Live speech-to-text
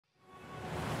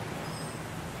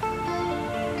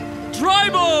Dry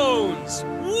bones!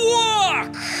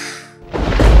 Walk!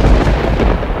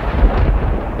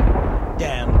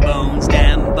 Damn bones,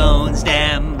 damn bones,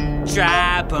 damn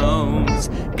dry bones.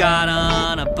 Got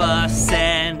on a bus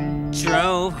and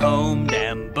drove home.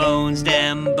 Damn bones,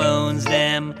 damn bones,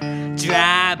 damn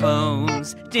dry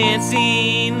bones.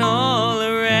 Dancing all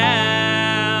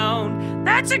around.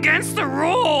 That's against the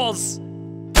rules!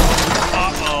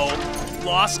 Uh-oh,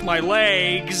 lost my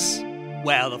legs.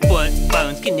 Well, the foot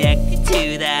bone's connected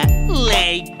to the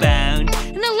leg bone,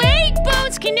 and the leg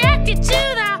bone's connected to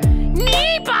the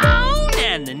knee bone,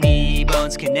 and the knee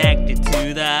bone's connected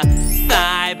to the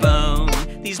thigh bone.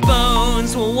 These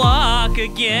bones will walk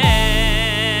again.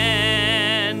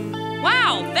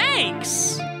 Wow,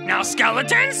 thanks! Now,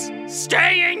 skeletons,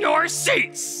 stay in your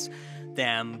seats.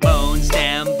 Damn bones,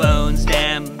 damn bones,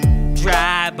 damn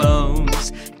dry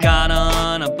bones. Got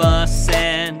on a bus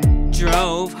and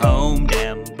drove home.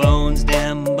 Damn bones,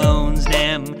 damn bones,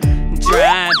 damn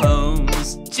dry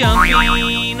bones.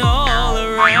 Jumping all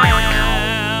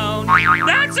around.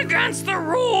 That's against the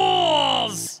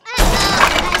rules!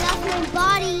 I lost my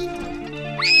body.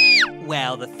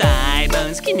 Well, the thigh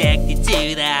bone's connected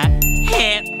to the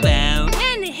hip bone,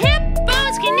 and the hip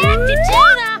bone's connected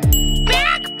to the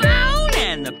backbone,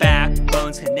 and the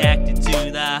backbone's connected to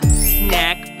the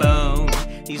neck bone.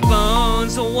 These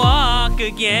bones will walk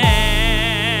again.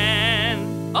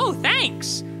 Oh,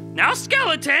 thanks. Now,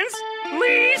 skeletons,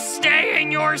 please stay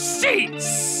in your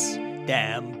seats.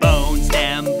 Damn bones,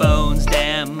 damn bones,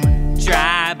 damn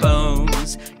dry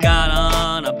bones. Got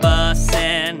on a bus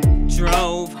and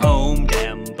drove home.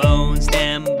 Damn bones,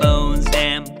 damn bones,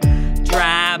 damn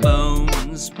dry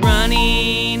bones.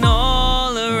 Running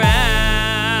all around.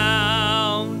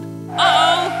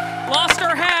 Uh-oh, lost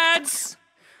our heads.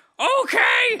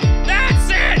 Okay, that's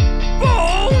it!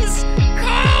 Bones,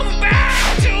 come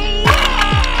back to life!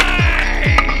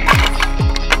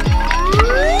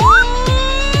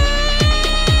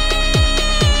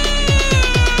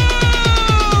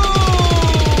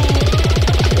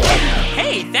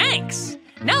 Hey, thanks!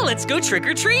 Now let's go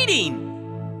trick-or-treating!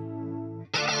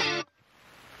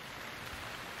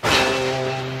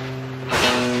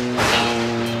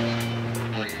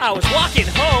 I was walking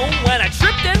home when I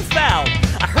tripped and fell.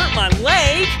 I hurt my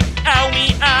leg, ow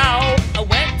me ow. I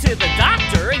went to the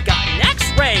doctor and got an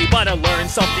x-ray, but I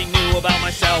learned something new about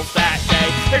myself that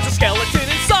day. There's a skeleton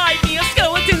inside me, a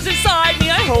skeleton's inside me.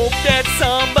 I hope that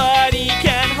somebody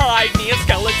can hide me. A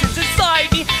skeleton's inside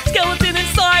me, skeleton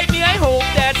inside me. I hope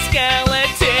that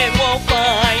skeleton won't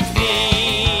find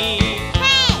me.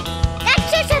 Hey, that's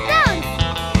just a bone.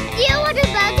 Do you want a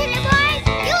bone anymore?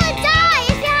 You will die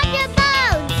if you have your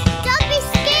bones. Don't be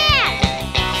scared.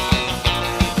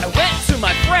 I went to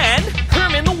my friend,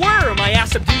 Herman the worm. I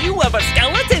asked him, do you have a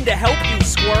skeleton to help you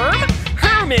squirm?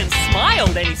 Herman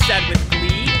smiled and he said with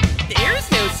glee, there's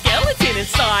no skeleton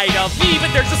inside of me,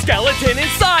 but there's a skeleton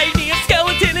inside me, a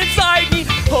skeleton inside me.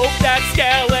 Hope that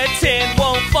skeleton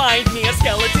won't find me. A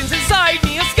skeleton's inside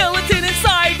me, a skeleton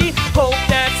inside me. Hope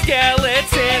that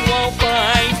skeleton won't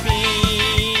find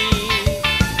me.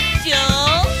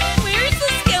 Joel, where's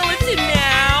the skeleton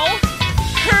now?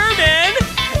 Herman,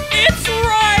 it's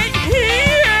right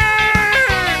here!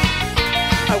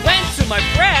 I went to my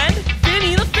friend,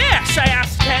 Vinny the fish. I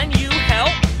asked, can you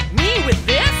help me with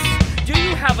this? Do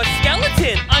you have a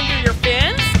skeleton under your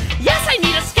fins? Yes, I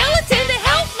need a skeleton to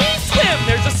help me swim.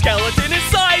 There's a skeleton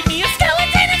inside me, a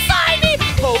skeleton inside me.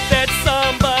 Hope that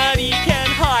somebody can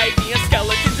hide me. A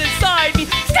skeleton's inside me,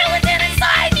 skeleton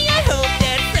inside me. I hope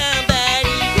that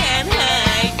somebody can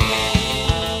hide me.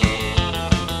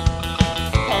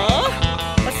 Huh?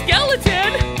 A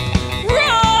skeleton?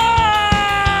 Run!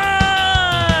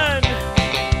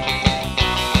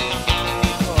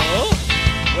 Oh,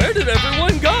 where did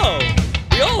everyone go?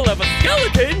 We all have a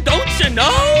skeleton, don't you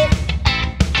know?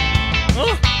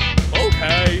 Oh,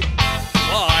 okay.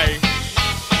 Bye.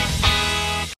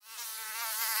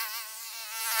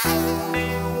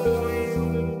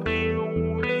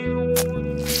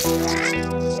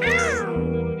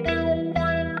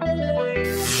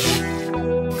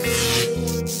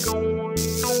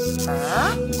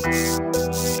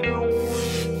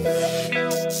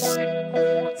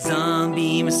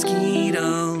 Zombie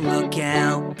mosquito, look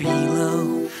out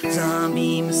below.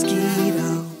 Zombie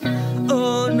mosquito,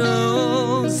 oh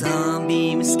no.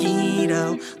 Zombie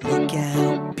mosquito, look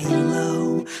out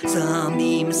below.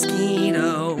 Zombie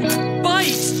mosquito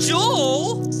bites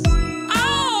Joel.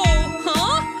 Ow!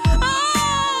 Huh? Ah!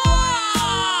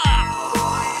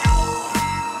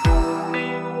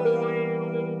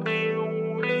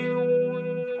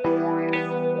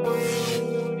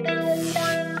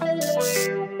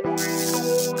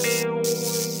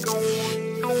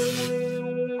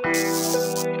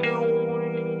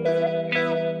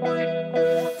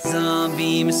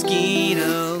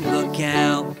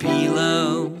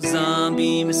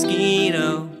 zombie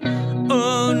mosquito.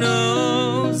 Oh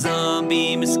no,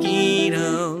 zombie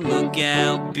mosquito, look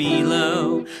out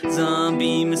below.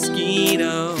 Zombie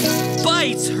mosquito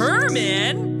bites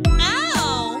Herman.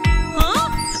 Ow! Huh?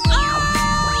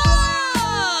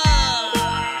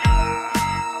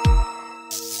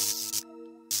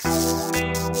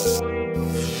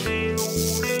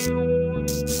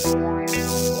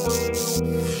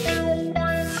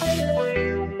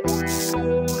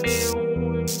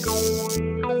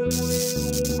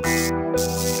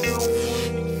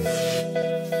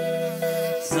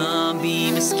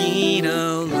 Zombie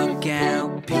mosquito, look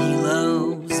out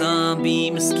below.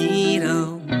 Zombie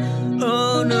mosquito.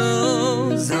 Oh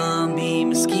no, zombie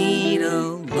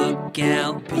mosquito, look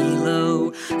out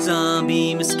below.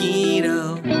 Zombie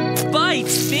mosquito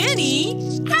bites Finny.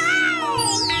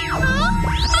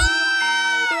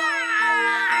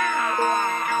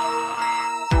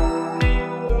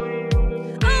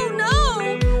 Oh no,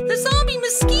 the zombie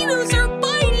mosquitoes are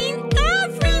biting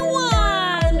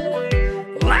everyone.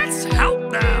 Let's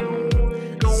help them.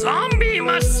 Zombie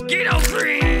mosquito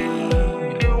cream.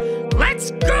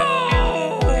 Let's go.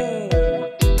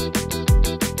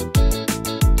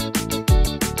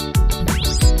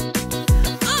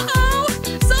 Uh-oh,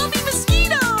 zombie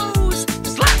mosquitoes.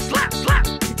 Slap, slap, slap.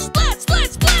 Splat, splat,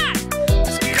 splat.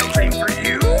 Mosquito cream for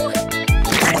you.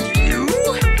 And you.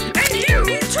 And you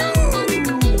too.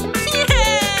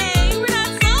 Yay, we're not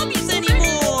zombies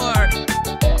anymore.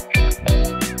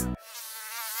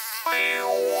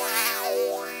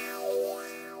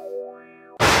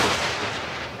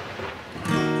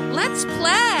 Let's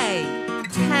play.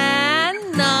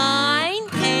 10, 9,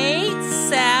 8,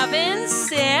 7,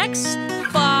 6,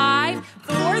 5,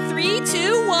 4, 3,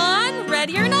 2, 1.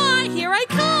 Ready or not, here I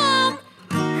come.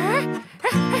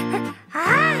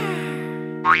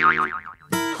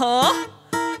 Huh?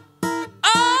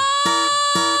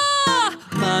 Ah!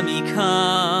 Mommy,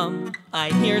 come. I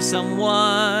hear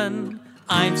someone.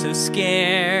 I'm so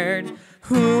scared.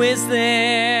 Who is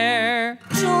there?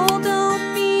 Joel,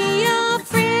 don't be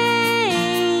afraid.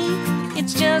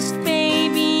 It's just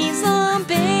baby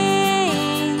zombie.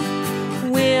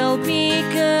 We'll be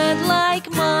good like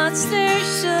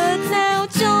monsters should. Now,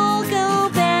 Joel, go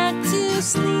back to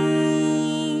sleep.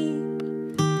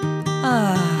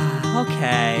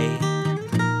 Okay.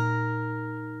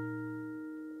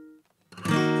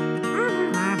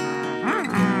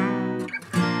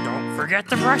 Don't forget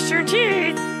to brush your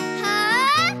teeth.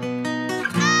 Huh?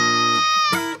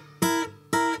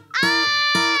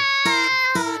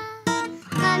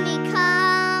 Mommy,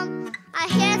 come. I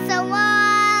hear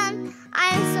someone.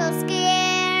 I'm so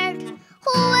scared.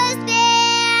 Who is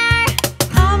there?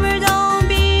 Elmer, don't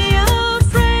be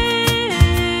afraid.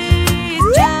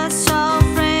 It's just our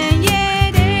friend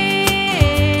Yeti.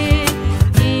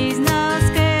 He's not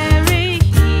scary,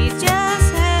 he's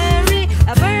just hairy. I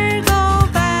better go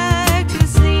back to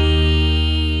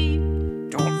sleep.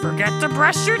 Don't forget to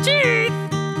brush your teeth.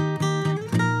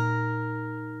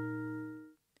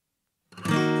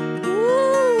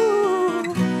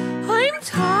 Ooh, I'm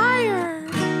tired.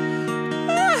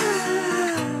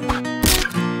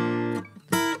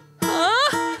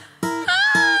 Huh?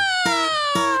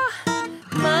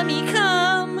 Mommy,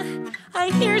 come.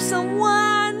 I hear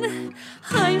someone.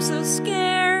 I'm so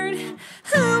scared.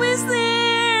 Who is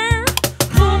there?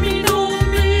 Mommy,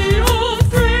 don't be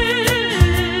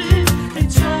afraid.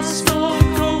 It's just a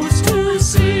ghost to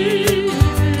see.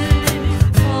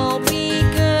 I'll be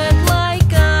good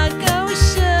like a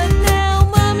ghost should. Now,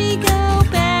 Mommy, go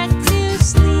back to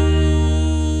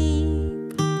sleep.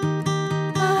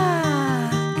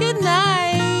 Good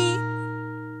night.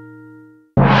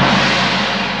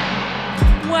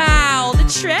 Wow, the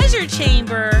treasure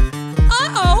chamber.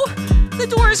 Uh-oh, the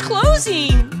door is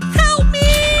closing. Help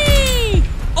me!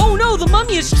 Oh no, the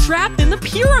mummy is trapped in the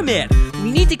pyramid.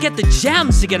 We need to get the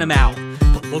gems to get him out.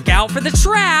 But look out for the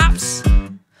traps.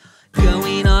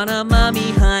 Going on a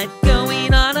mummy hunt,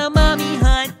 going on a mummy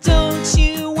hunt. Don't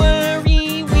you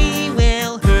worry, we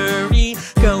will hurry.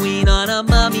 Going on a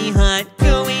mummy hunt,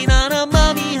 going on a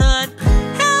mummy hunt.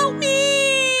 Help me!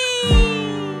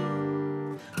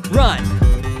 Run,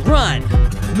 run,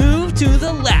 move to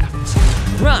the left.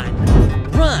 Run,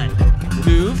 run,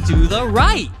 move to the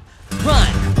right.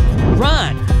 Run,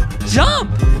 run,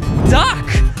 jump, duck,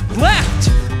 left,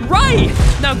 right.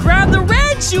 Now grab the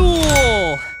red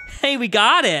jewel. Hey, we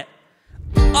got it.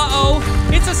 Uh-oh,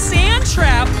 it's a sand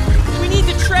trap. We need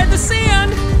to tread the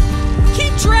sand.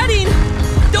 Keep treading.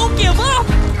 Don't give up.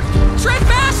 Tread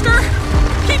faster.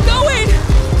 Keep going.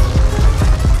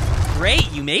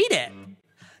 Great, you made it.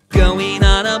 Going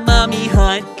on a mummy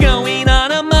hunt, going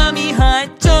on a mummy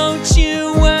hunt. Don't you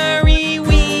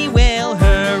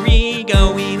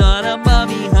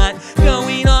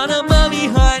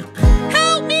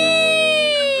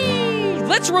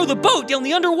boat down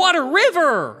the underwater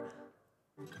river.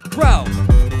 Row,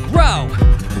 row,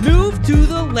 move to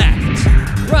the left.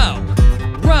 Row,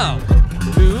 row,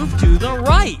 move to the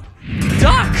right.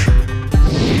 Duck,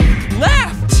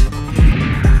 left,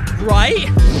 right,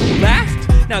 left.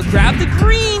 Now grab the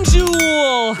green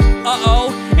jewel.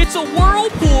 Uh-oh, it's a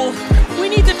whirlpool. We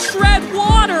need to tread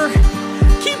water.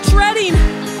 Keep treading.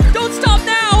 Don't stop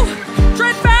now.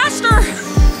 Tread faster.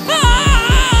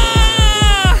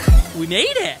 Ah! We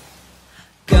made it.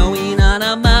 Going on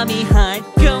a mommy hunt.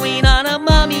 Going on a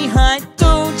mommy hunt.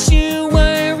 Don't you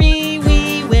worry,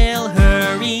 we will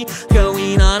hurry.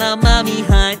 Going on a mommy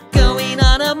hunt. Going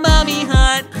on a mommy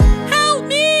hunt. Help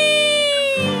me!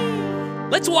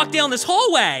 Let's walk down this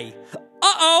hallway.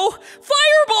 Uh-oh,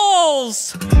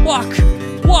 fireballs! Walk,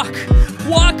 walk,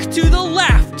 walk to the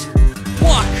left.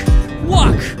 Walk,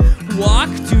 walk, walk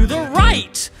to the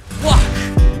right. Walk,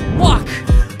 walk,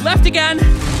 left again,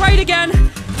 right again.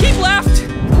 Keep left.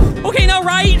 Okay, now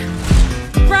right.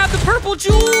 Grab the purple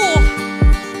jewel.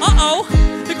 Uh-oh,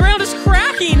 the ground is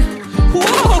cracking.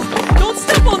 Whoa, don't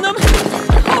step on them.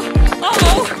 Oh,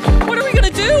 uh-oh, what are we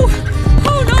gonna do?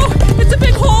 Oh no, it's a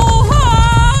big hole.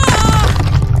 Ah!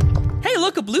 Hey,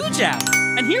 look, a blue gem.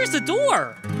 And here's the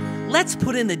door. Let's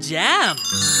put in the gems.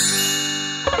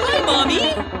 Hi,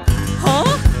 Mommy. Huh?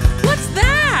 What's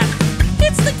that?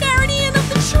 It's the guardian of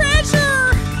the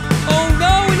treasure. Oh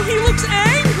no, and he looks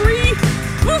angry.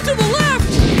 Move to the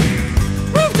left.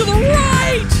 Move to the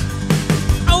right.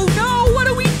 Oh no, what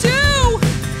do we do?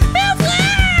 Move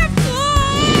left.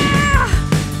 Ah!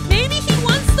 Maybe he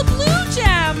wants the blue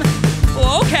gem.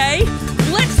 Oh, okay,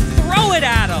 let's throw it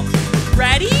at him.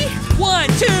 Ready? 1,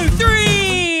 2,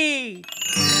 3.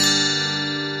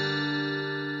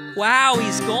 Wow,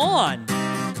 he's gone.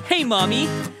 Hey, Mommy,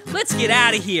 let's get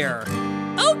out of here.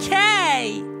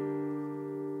 Okay.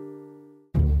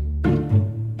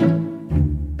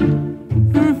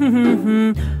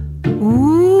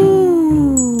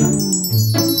 Ooh.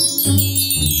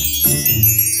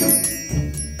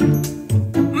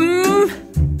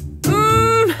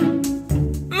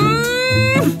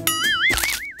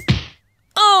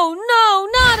 Oh no,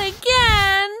 not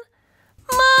again!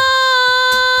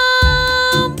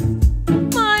 Mom!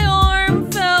 My arm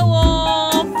fell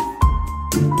off.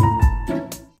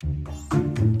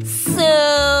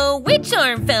 So, which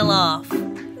arm fell off?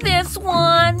 This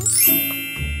one?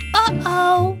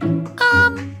 Uh-oh.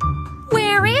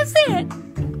 Where is it?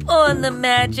 On the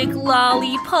magic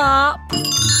lollipop.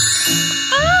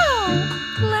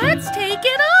 Oh, let's take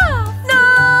it off.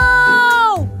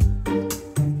 No!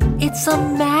 It's a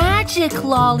magic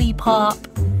lollipop.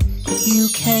 You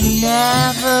can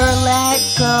never let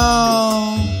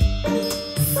go.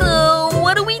 So,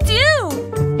 what do?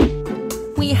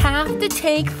 We have to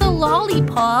take the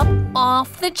lollipop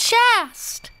off the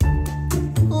chest.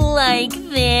 Like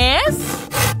this?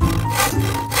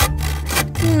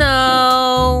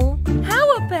 No.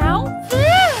 How about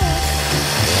this?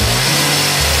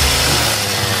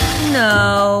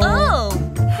 No. Oh,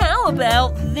 how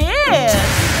about this?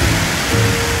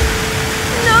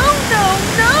 No.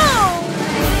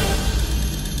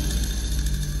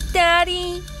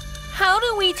 Daddy, how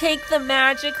do we take the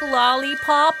magic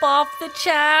lollipop off the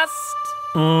chest?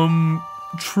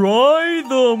 Try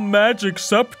the magic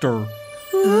scepter.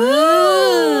 Ooh.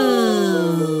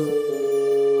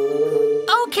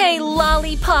 Okay,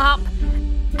 lollipop.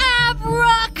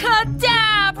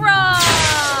 Abracadabra!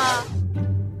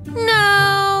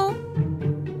 No.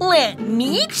 Let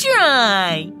me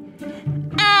try.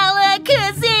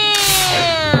 Alakazam!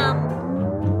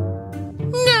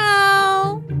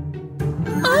 No.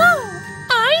 Oh,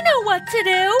 I know what to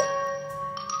do.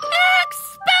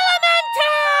 Experimenting!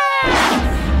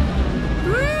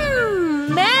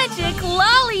 Magic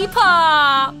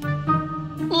lollipop.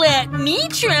 Let me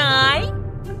try.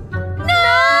 No!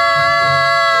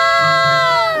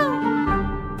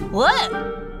 What?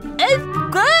 It's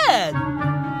good.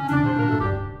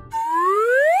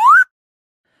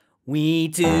 We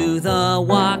do the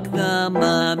walk, the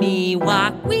mummy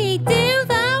walk. We do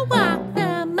the walk,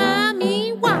 the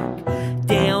mummy walk.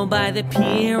 Down by the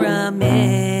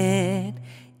pyramid.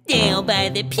 Down by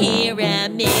the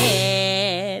pyramid.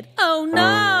 Oh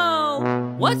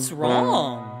no! What's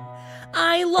wrong?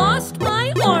 I lost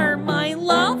my arm, my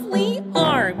lovely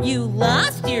arm. You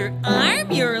lost your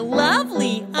arm, your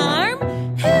lovely arm?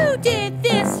 Who did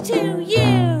this to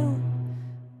you?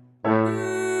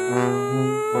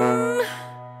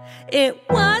 It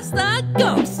was the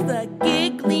ghost, the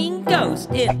giggling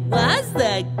ghost. It was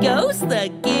the ghost, the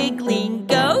giggling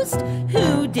ghost.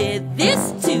 Who did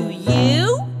this to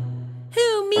you?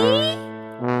 Who, me?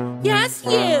 Yes,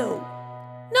 you.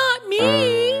 Not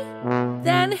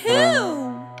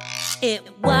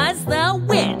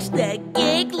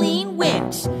giggling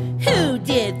witch. Who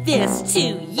did this to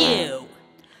you?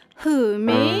 Who,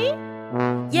 me?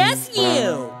 Yes,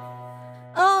 you.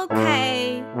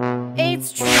 Okay,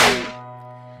 it's true.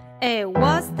 It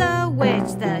was the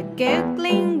witch, the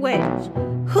giggling witch.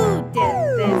 Who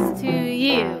did this to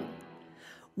you?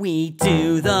 We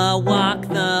do the walk,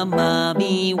 the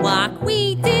mummy walk.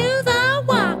 We do the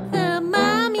walk, the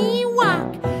mummy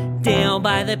walk. Down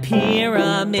by the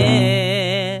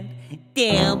pyramid.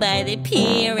 Down by the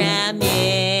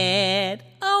pyramid.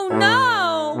 Oh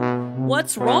no!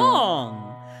 What's wrong?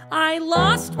 I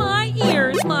lost my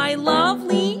ears, my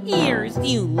lovely ears.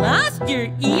 You lost your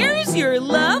ears, your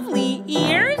lovely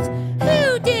ears?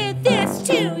 Who did this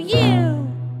to you?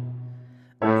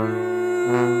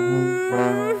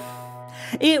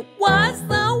 It was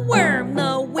the worm,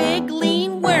 the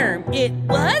wiggling worm. It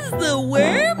was the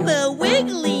worm, the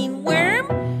wiggling worm.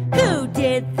 Who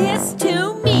did this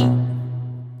to me?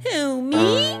 Who,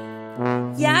 me?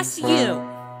 Yes, you.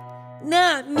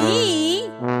 Not me.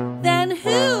 Then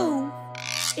who?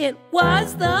 It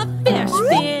was the fish,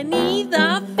 Finny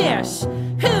the fish.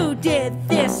 Who did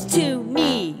this to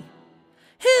me?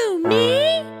 Who,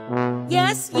 me?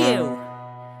 Yes, you.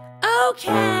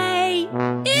 Okay,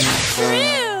 it's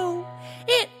true.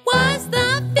 It was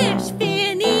the fish,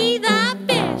 Finny the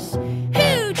fish.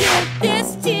 Who did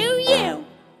this to you?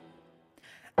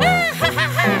 Ah, ha, ha,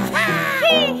 ha, ha.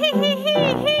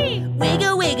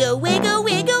 Wiggle, wiggle, wiggle,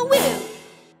 wiggle, woo.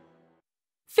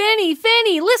 Fanny,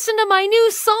 Fanny, listen to my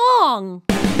new song.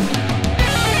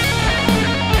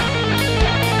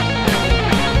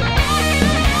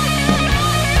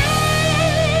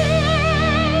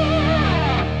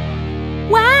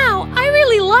 Wow, I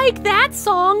really like that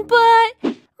song, but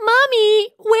Mommy,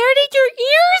 where did your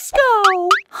ears go?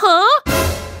 Huh?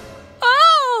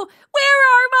 Oh, where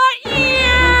are my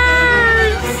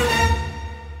ears?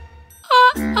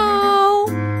 Uh-oh.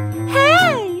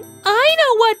 Hey, I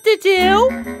know what to do.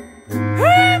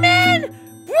 Herman,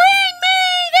 bring me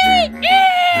the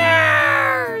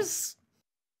ears!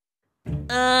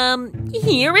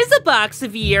 Here is a box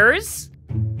of ears.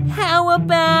 How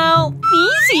about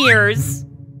these ears?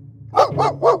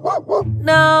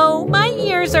 No, my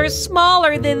ears are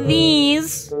smaller than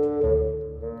these.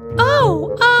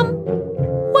 Oh,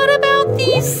 what about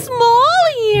these small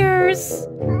ears?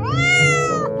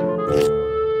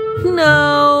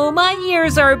 No, my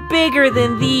ears are bigger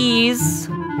than these.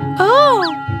 Oh,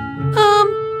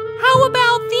 how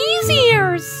about these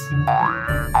ears?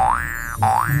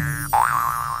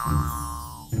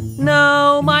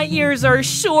 No, my ears are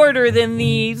shorter than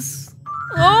these.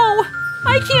 Oh,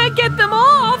 I can't get them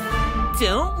off.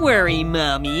 Don't worry,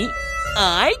 Mommy.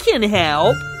 I can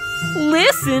help.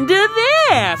 Listen to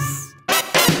this.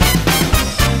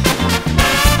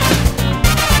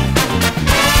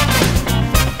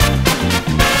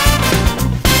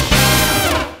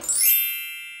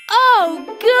 Oh,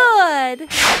 good.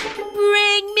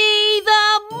 Bring me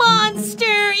the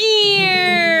monster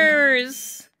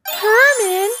ears.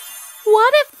 Herman,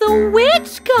 what if the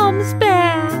witch comes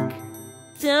back?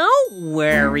 Don't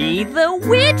worry, the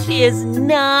witch is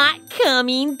not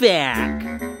coming back.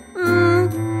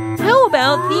 How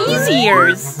about these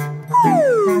ears?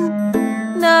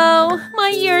 No,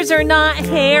 my ears are not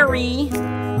hairy.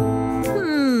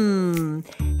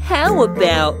 How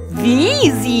about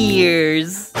these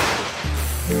ears?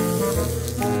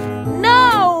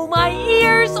 No, my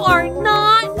ears are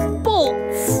not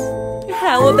bolts.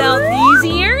 How about these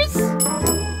ears?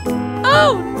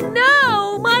 Oh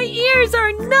no, my ears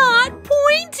are not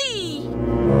pointy.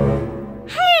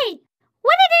 Hey,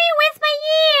 what are you doing with my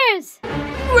ears?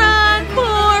 Run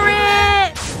for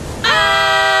it!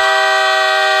 Ah!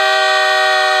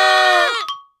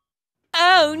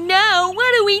 Oh no,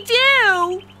 what do we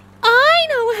do? I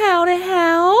know how to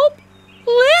help.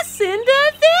 Listen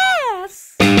to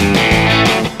this.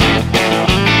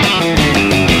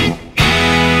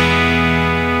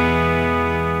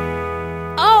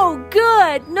 Oh,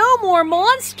 good. No more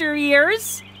monster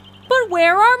ears. But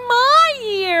where are my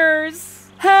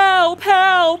ears? Help,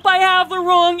 help. I have the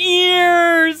wrong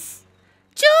ears.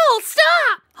 Joel,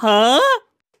 stop! Huh?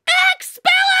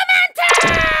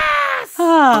 Expellimentus!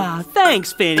 Ah,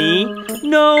 thanks, Finny.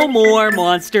 No more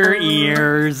monster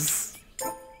ears.